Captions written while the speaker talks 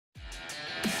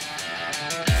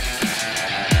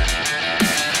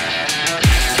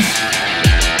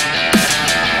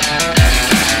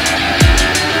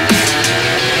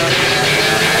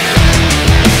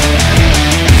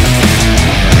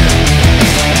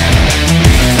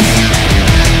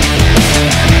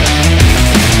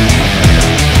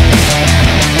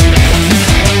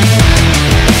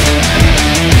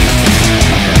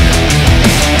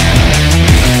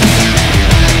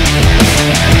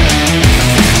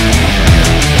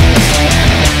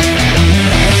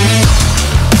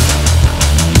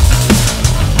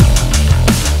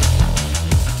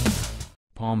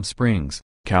Palm Springs,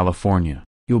 California,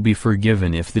 you'll be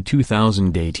forgiven if the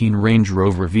 2018 Range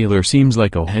Rover Velar seems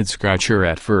like a head-scratcher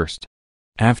at first.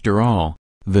 After all,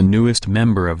 the newest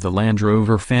member of the Land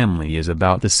Rover family is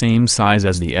about the same size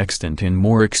as the extant and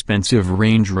more expensive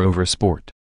Range Rover Sport.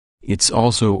 It's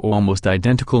also almost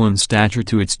identical in stature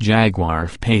to its Jaguar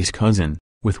F-Pace cousin,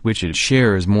 with which it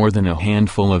shares more than a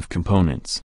handful of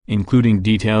components, including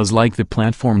details like the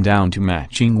platform down to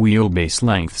matching wheelbase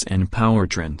lengths and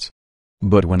powertrains.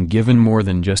 But when given more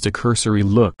than just a cursory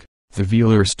look, the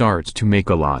Velar starts to make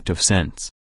a lot of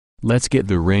sense. Let's get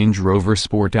the Range Rover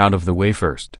Sport out of the way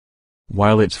first.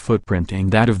 While its footprint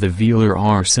and that of the Velar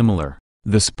are similar,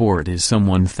 the Sport is some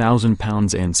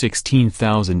 £1,000 and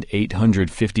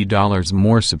 $16,850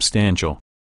 more substantial.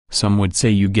 Some would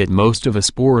say you get most of a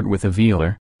Sport with a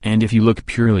Velar, and if you look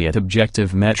purely at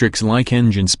objective metrics like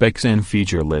engine specs and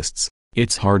feature lists,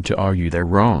 it's hard to argue they're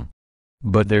wrong.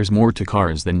 But there's more to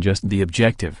cars than just the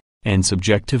objective, and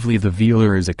subjectively the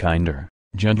Velar is a kinder,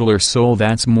 gentler soul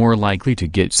that's more likely to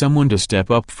get someone to step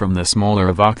up from the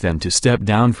smaller Evoque than to step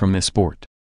down from the Sport.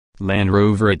 Land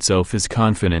Rover itself is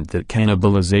confident that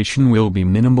cannibalization will be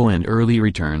minimal and early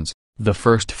returns, the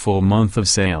first full month of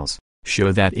sales,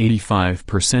 show that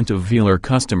 85% of Velar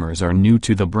customers are new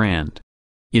to the brand.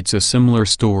 It's a similar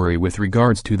story with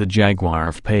regards to the Jaguar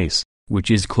F-Pace,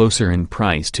 which is closer in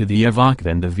price to the Evoque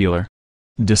than the Velar.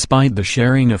 Despite the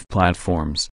sharing of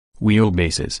platforms,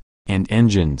 wheelbases, and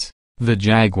engines, the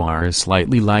Jaguar is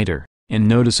slightly lighter, and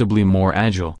noticeably more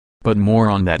agile, but more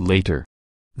on that later.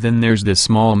 Then there's the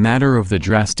small matter of the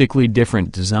drastically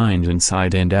different designs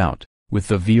inside and out, with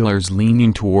the Velars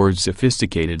leaning towards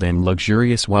sophisticated and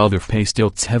luxurious while the F-Pace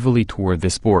tilts heavily toward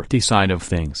the sporty side of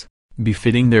things,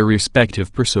 befitting their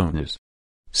respective personas.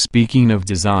 Speaking of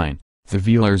design, the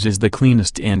Velars is the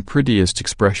cleanest and prettiest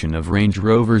expression of Range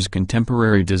Rover's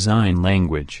contemporary design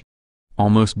language.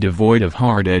 Almost devoid of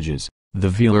hard edges, the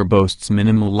Velar boasts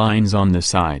minimal lines on the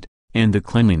side, and the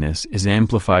cleanliness is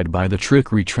amplified by the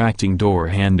trick retracting door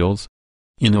handles.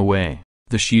 In a way,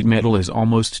 the sheet metal is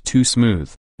almost too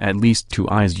smooth, at least to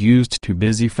eyes used to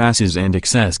busy faces and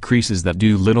excess creases that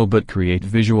do little but create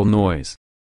visual noise.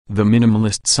 The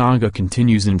minimalist saga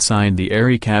continues inside the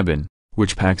airy cabin,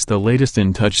 which packs the latest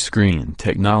in touchscreen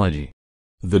technology.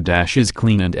 The dash is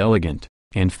clean and elegant,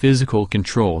 and physical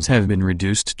controls have been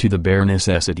reduced to the bare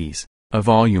necessities, a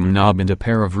volume knob and a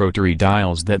pair of rotary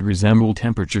dials that resemble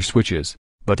temperature switches,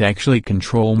 but actually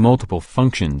control multiple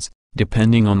functions,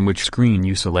 depending on which screen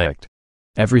you select.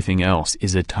 Everything else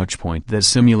is a touchpoint that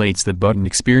simulates the button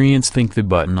experience. Think the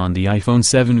button on the iPhone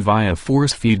 7 via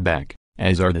force feedback,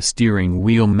 as are the steering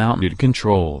wheel mounted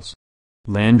controls.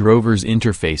 Land Rover's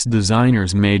interface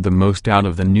designers made the most out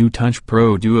of the new Touch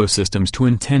Pro Duo System's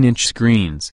twin 10-inch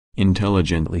screens,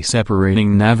 intelligently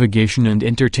separating navigation and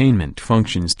entertainment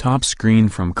functions top screen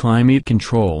from climate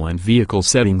control and vehicle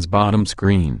settings bottom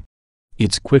screen.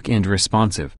 It's quick and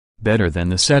responsive, better than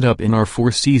the setup in our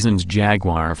Four Seasons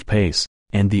Jaguar F-Pace,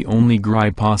 and the only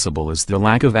gripe possible is the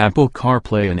lack of Apple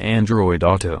CarPlay and Android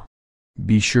Auto.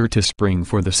 Be sure to spring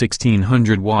for the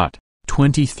 1600-watt,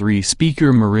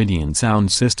 23-speaker Meridian sound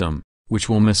system, which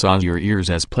will massage your ears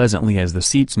as pleasantly as the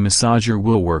seat's massager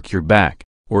will work your back,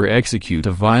 or execute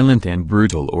a violent and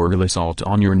brutal oral assault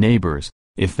on your neighbors,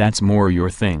 if that's more your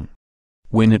thing.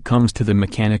 When it comes to the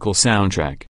mechanical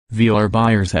soundtrack, Velar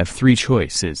buyers have three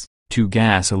choices, 2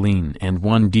 gasoline and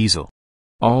 1 diesel.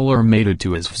 All are mated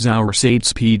to as FSAUR's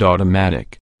 8-speed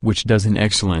automatic, which does an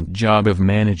excellent job of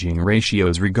managing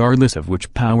ratios regardless of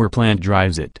which power plant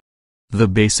drives it. The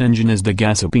base engine is the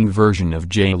gas-upping version of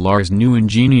JLR's new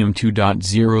Ingenium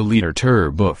 2.0-liter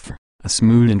turbofan, a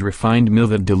smooth and refined mill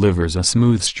that delivers a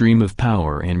smooth stream of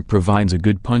power and provides a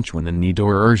good punch when the need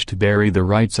or urge to bury the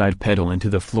right side pedal into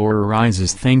the floor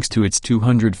arises thanks to its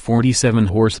 247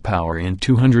 horsepower and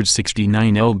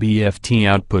 269 lb-ft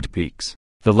output peaks,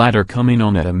 the latter coming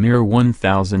on at a mere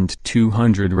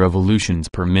 1,200 revolutions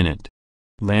per minute.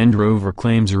 Land Rover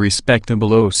claims a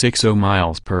respectable 060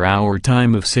 miles per hour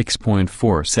time of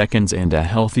 6.4 seconds and a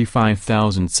healthy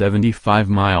 5,075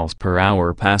 miles per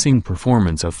hour passing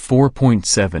performance of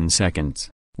 4.7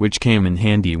 seconds, which came in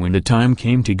handy when the time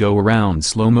came to go around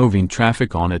slow-moving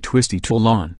traffic on a twisty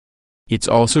Toulon. It's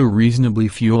also reasonably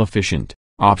fuel efficient.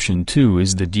 Option 2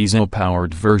 is the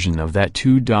diesel-powered version of that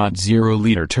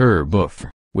 2.0-liter turbofan,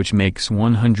 which makes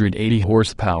 180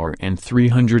 horsepower and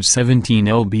 317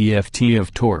 lb-ft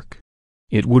of torque.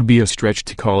 It would be a stretch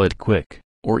to call it quick,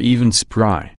 or even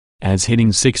spry, as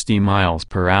hitting 60 miles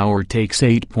per hour takes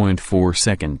 8.4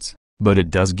 seconds, but it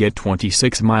does get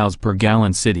 26 miles per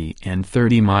gallon city and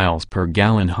 30 miles per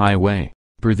gallon highway,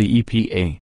 per the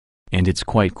EPA. and it's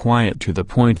quite quiet to the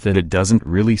point that it doesn't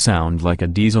really sound like a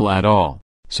diesel at all,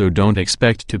 so don't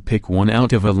expect to pick one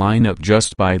out of a lineup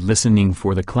just by listening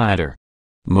for the clatter.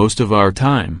 Most of our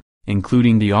time,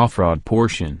 including the off-road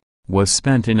portion, was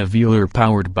spent in a Velar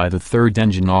powered by the third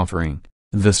engine offering,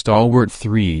 the stalwart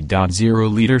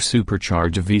 3.0-liter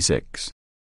supercharged V6.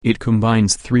 It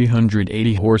combines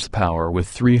 380 horsepower with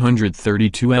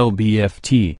 332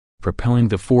 lb-ft, propelling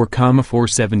the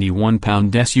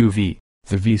 4,471-pound SUV.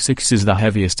 The V6 is the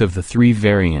heaviest of the three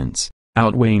variants,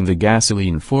 outweighing the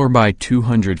gasoline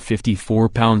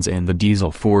 4x254 pounds and the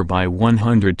diesel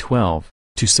 4x112,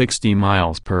 to 60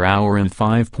 miles per hour in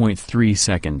 5.3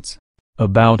 seconds.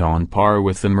 About on par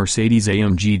with the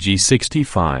Mercedes-AMG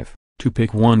G65, to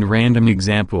pick one random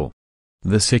example.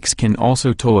 The 6 can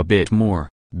also tow a bit more,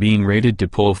 being rated to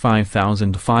pull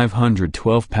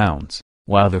 5,512 pounds,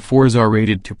 while the 4s are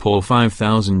rated to pull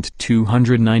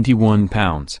 5,291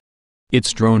 pounds.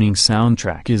 Its droning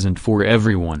soundtrack isn't for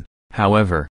everyone,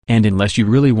 however, and unless you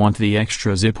really want the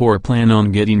extra zip or plan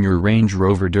on getting your Range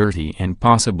Rover dirty and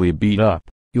possibly beat up,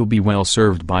 you'll be well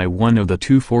served by one of the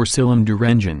two 4-cylinder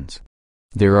engines.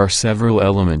 There are several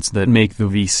elements that make the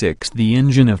V6 the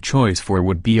engine of choice for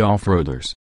would-be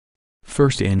off-roaders.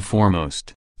 First and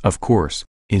foremost, of course,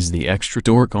 is the extra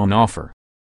torque on offer.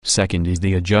 Second is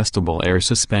the adjustable air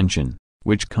suspension,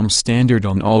 which comes standard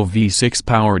on all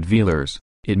V6-powered Velars.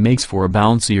 It makes for a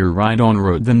bouncier ride on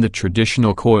road than the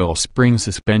traditional coil spring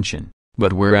suspension,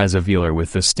 but whereas a Velar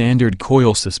with the standard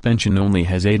coil suspension only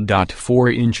has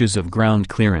 8.4 inches of ground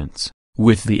clearance,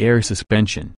 with the air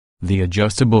suspension, the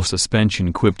adjustable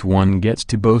suspension-equipped one gets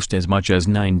to boast as much as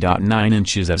 9.9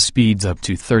 inches at speeds up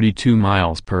to 32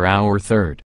 miles per hour.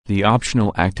 Third, the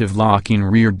optional active locking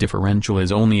rear differential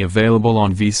is only available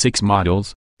on V6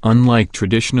 models. Unlike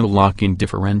traditional locking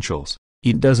differentials,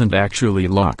 it doesn't actually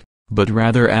lock, but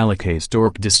rather allocates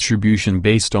torque distribution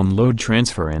based on load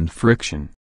transfer and friction.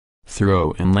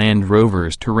 Throw in Land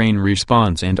Rover's terrain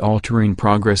response and all-terrain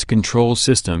progress control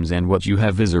systems, and what you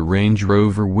have is a Range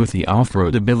Rover with the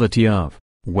off-road ability of,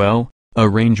 well, a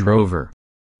Range Rover.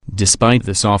 Despite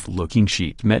the soft-looking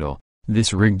sheet metal,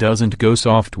 this rig doesn't go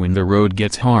soft when the road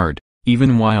gets hard,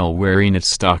 even while wearing its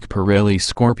stock Pirelli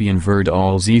Scorpion Verde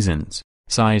all seasons,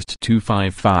 sized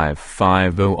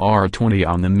 25550R20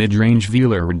 on the mid-range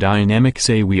Velar. Dynamics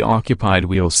say we occupied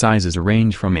wheel sizes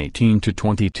range from 18 to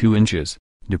 22 inches,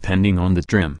 depending on the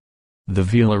trim. The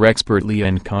Velar expertly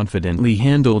and confidently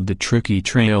handled the tricky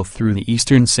trail through the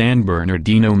eastern San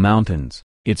Bernardino Mountains,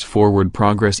 its forward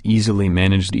progress easily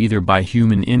managed either by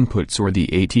human inputs or the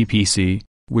ATPC,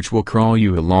 which will crawl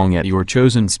you along at your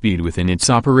chosen speed within its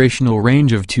operational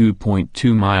range of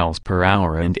 2.2 miles per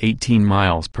hour and 18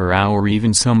 miles per hour.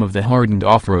 Even some of the hardened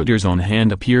off-roaders on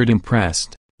hand appeared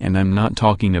impressed, and I'm not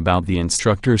talking about the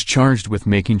instructors charged with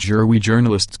making sure we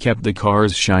journalists kept the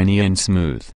cars shiny and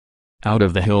smooth. Out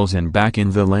of the hills and back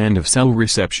in the land of cell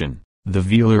reception, the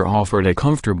Velar offered a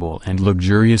comfortable and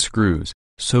luxurious cruise,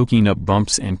 soaking up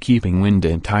bumps and keeping wind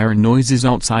and tire noises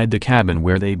outside the cabin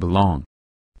where they belong.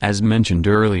 As mentioned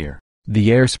earlier,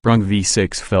 the air-sprung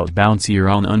V6 felt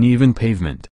bouncier on uneven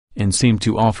pavement, and seemed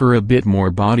to offer a bit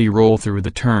more body roll through the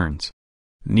turns.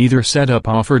 Neither setup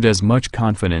offered as much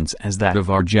confidence as that of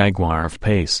our Jaguar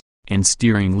F-Pace, and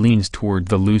steering leans toward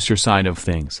the looser side of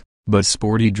things, but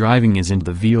sporty driving isn't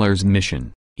the Velar's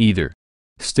mission, either.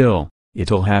 Still,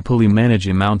 it'll happily manage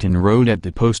a mountain road at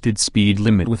the posted speed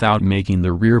limit without making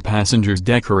the rear passengers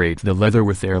decorate the leather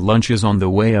with their lunches on the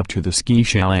way up to the ski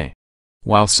chalet.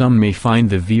 While some may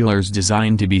find the Velar's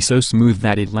design to be so smooth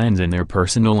that it lands in their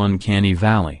personal uncanny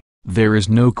valley, there is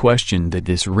no question that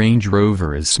this Range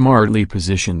Rover is smartly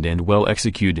positioned and well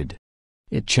executed.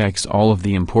 It checks all of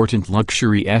the important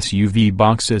luxury SUV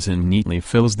boxes and neatly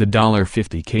fills the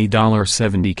 $50K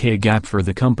 $70K gap for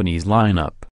the company's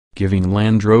lineup, giving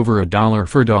Land Rover a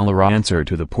dollar-for-dollar answer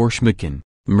to the Porsche Macan,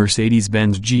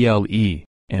 Mercedes-Benz GLE,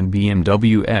 and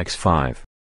BMW X5.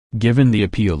 Given the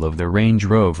appeal of the Range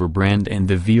Rover brand and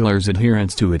the Velar's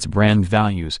adherence to its brand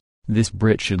values, this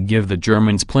Brit should give the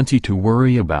Germans plenty to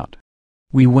worry about.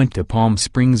 We went to Palm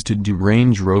Springs to do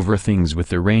Range Rover things with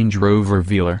the Range Rover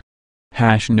Velar.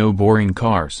 No boring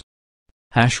cars.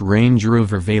 Range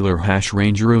Rover Velar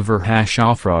Range Rover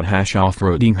off-road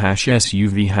off-roading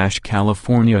SUV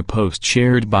California Post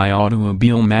shared by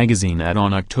Automobile Magazine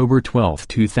on October 12,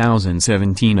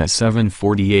 2017 at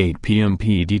 7:48 p.m.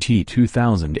 PDT.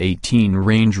 2018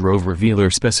 Range Rover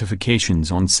Velar specifications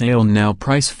on sale now.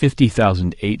 Price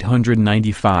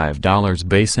 $50,895.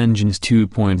 Base engines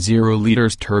 2.0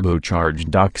 liters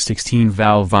turbocharged DOC 16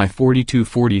 valve I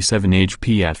 4247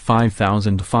 HP at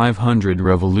 5,500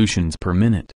 revolutions per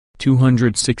minute.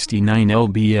 269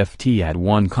 lb-ft at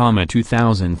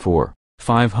 1,2004,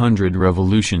 500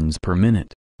 revolutions per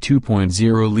minute,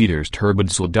 2.0 liters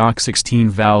turbodiesel DOC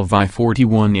 16 valve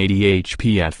I-4180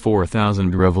 HP at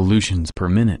 4,000 revolutions per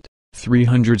minute,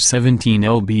 317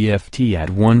 lb-ft at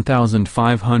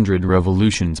 1,500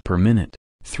 revolutions per minute,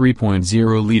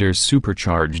 3.0 liters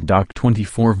supercharged DOC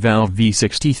 24 valve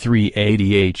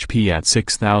V6380 HP at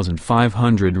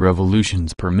 6,500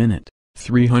 revolutions per minute,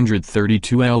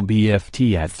 332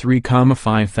 lb-ft at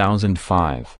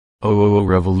 3,5005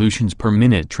 revolutions per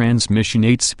minute. Transmission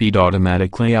 8-speed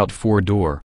automatic layout,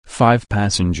 4-door,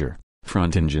 5-passenger,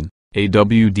 front engine,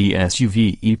 AWD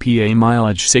SUV. EPA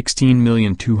mileage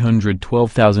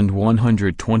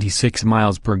 16,212,126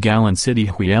 miles per gallon. City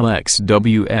wheel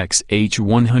XWXH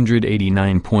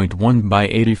 189.1 by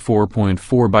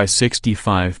 84.4 by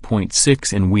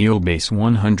 65.6 and wheelbase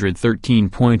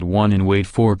 113.1 and weight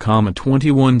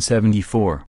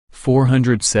 4,2174,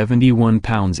 471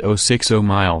 pounds. 060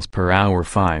 miles per hour.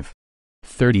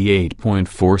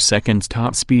 38.4 seconds.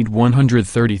 Top speed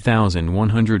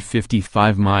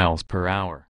 130,155 miles per hour.